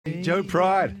Joe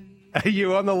Pride, are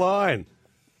you on the line?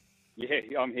 Yeah,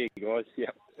 I'm here, guys.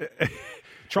 Yep.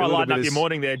 Try lighting up your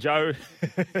morning there, Joe.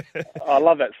 I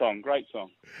love that song. Great song.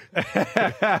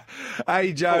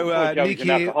 Hey, Joe, Joe's Nick an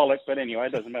here. alcoholic, but anyway,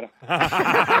 it doesn't matter.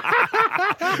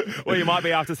 Well, you might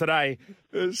be after today.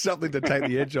 Something to take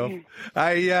the edge off.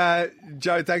 Hey,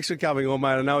 Joe, thanks for coming on,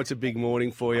 mate. I know it's a big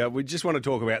morning for you. We just want to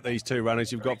talk about these two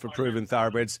runners you've got for Proven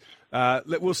Thoroughbreds.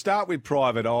 We'll start with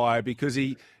Private Eye because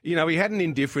he had an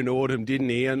indifferent autumn, didn't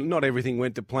he? And not everything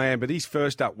went to plan, but his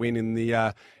first up win in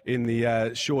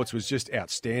the shorts was just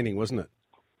outstanding, wasn't it?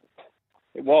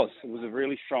 It was a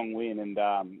really strong win and,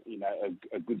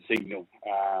 a good signal,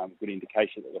 good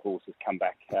indication that the horse has come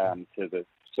back to the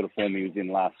sort of form he was in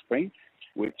last spring,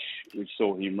 which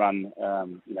saw him run,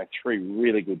 three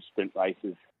really good sprint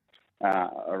races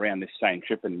around this same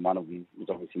trip, and one of them was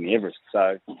obviously in the Everest.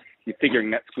 So you're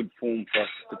figuring that's good form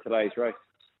for today's race.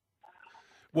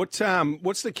 What's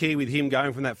the key with him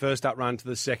going from that first up run to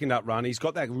the second up run? He's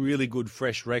got that really good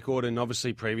fresh record, and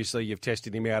obviously previously you've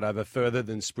tested him out over further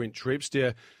than sprint trips.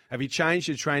 Have you changed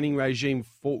your training regime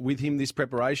with him this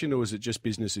preparation, or is it just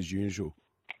business as usual?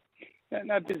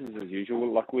 No, business as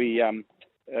usual. Like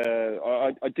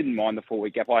I didn't mind the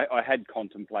 4-week gap. I had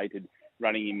contemplated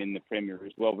running him in the Premier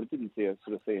as well, but I didn't see a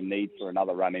need for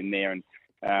another run in there. And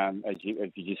as you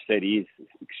just said, he is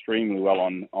extremely well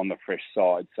on the fresh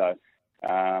side. So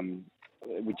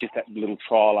with just that little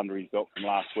trial under his belt from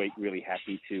last week, really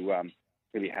happy to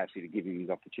give him his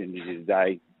opportunity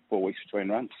today. 4 weeks between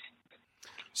runs.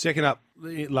 Second up,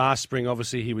 last spring,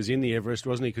 obviously he was in the Everest,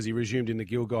 wasn't he? Because he resumed in the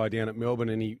Gilgai down at Melbourne,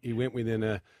 and he went within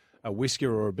a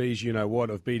whisker or a bees,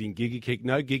 of beating Giga Kick.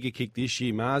 No Giga Kick this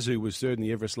year. Marzu was third in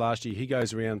the Everest last year. He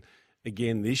goes around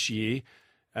again this year.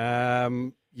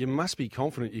 You must be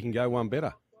confident you can go one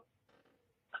better.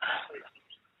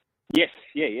 Yes,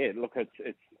 yeah. Look,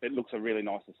 it looks a really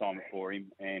nice assignment for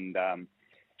him, and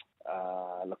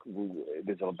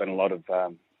there's been a lot of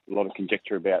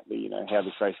conjecture about how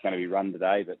this race is going to be run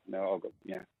today. But I've got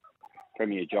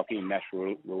Premier jockey Nash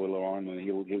Rawiller on, and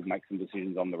he'll make some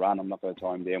decisions on the run. I'm not going to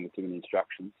tie him down with too many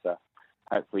instructions, so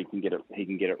hopefully he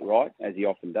can get it right, as he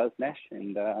often does, Nash.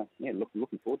 And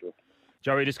looking forward to it.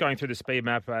 Joey, just going through the speed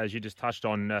map, as you just touched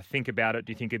on, think about it.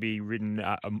 Do you think it'd be ridden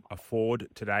a Ford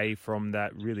today from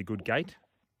that really good gate?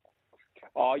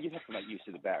 Oh, you'd have to make use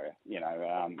of the barrier.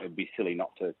 It'd be silly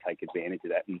not to take advantage of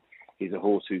that. And he's a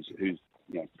horse who's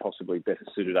possibly better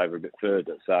suited over a bit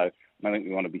further. So I think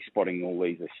we want to be spotting all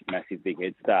these massive big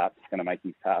head starts. It's going to make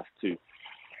his task too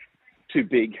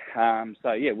big.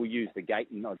 We'll use the gate,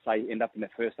 and I'd say end up in the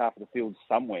first half of the field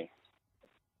somewhere.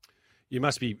 You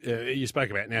must be. You spoke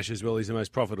about Nash as well. He's the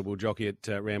most profitable jockey at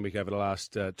Randwick over the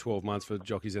last 12 months for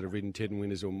jockeys that have ridden 10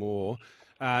 winners or more.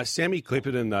 Sammy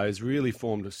Clipperton, though, has really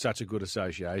formed such a good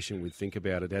association with Think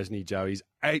About It, hasn't he, Joe? He's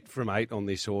 8 from 8 on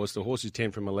this horse. The horse is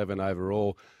 10 from 11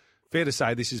 overall. Fair to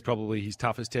say this is probably his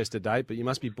toughest test to date, but you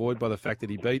must be buoyed by the fact that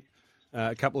he beat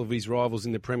a couple of his rivals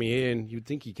in the Premier, and you'd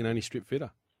think he can only strip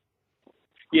fitter.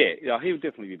 Yeah, he'll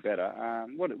definitely be better.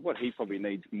 What he probably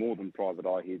needs more than Private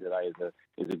Eye here today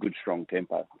is a good, strong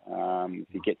tempo. If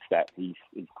he gets that, he's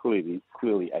clearly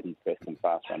at his best in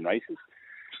fast run races.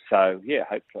 So yeah,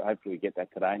 hopefully we get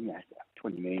that today.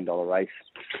 $20 million race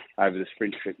over the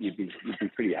sprint trip, you'd be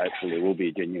pretty hopeful there will be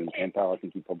a genuine tempo. I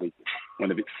think he probably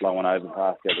went a bit slow on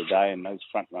overpass the other day, and those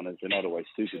front runners are not always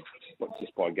suited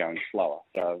just by going slower.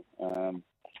 So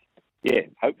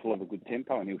hopeful of a good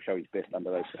tempo, and he'll show his best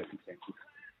under those circumstances.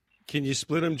 Can you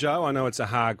split them, Joe? I know it's a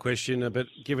hard question, but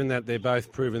given that they're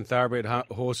both proven thoroughbred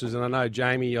horses, and I know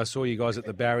Jamie, I saw you guys at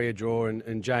the barrier draw,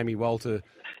 and Jamie Walter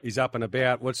is up and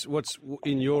about. What's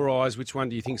in your eyes? Which one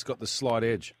do you think's got the slight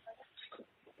edge?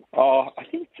 I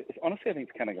think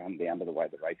it's kind of come down to the way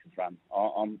the race is run.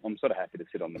 I'm sort of happy to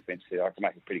sit on the fence here. I can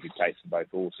make a pretty good case for both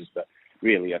horses, but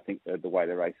really I think the way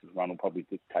the race is run will probably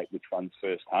dictate which one's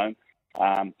first home.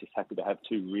 Just happy to have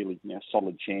two really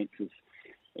solid chances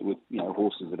with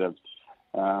horses that have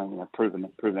proven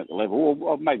at the level,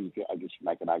 or maybe I guess you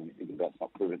make an argument thinking about it's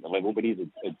not proven at the level, but he's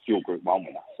a dual Group 1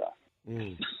 winner. So.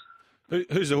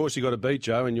 Who's the horse you got to beat,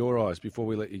 Joe, in your eyes, before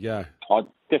we let you go?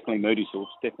 Definitely Moody's horse.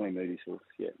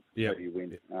 Yeah. So you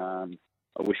win. I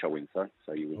wish I win. Sorry.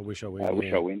 So you win. I wish I win. I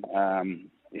wish I win.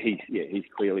 He's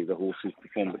clearly the horse who's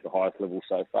performed at the highest level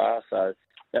so far. So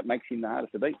that makes him the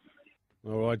hardest to beat.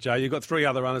 All right, Joe. You've got 3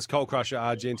 other runners: Coal Crusher,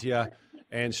 Argentia,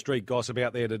 and Street Gossip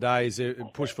out there today. Is there a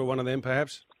push for one of them,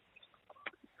 perhaps?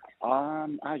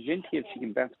 Argentia, if she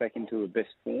can bounce back into her best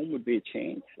form, would be a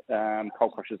chance. Coal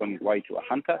Crusher's on his way to a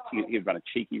Hunter. He'd run a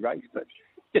cheeky race, but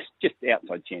just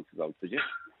outside chances, I would suggest.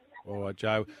 All right,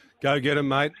 Joe. Go get him,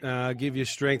 mate. Give you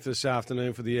strength this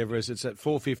afternoon for the Everest. It's at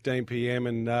 4:15 p.m.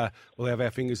 and we'll have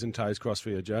our fingers and toes crossed for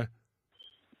you, Joe.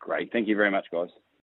 Great. Thank you very much, guys.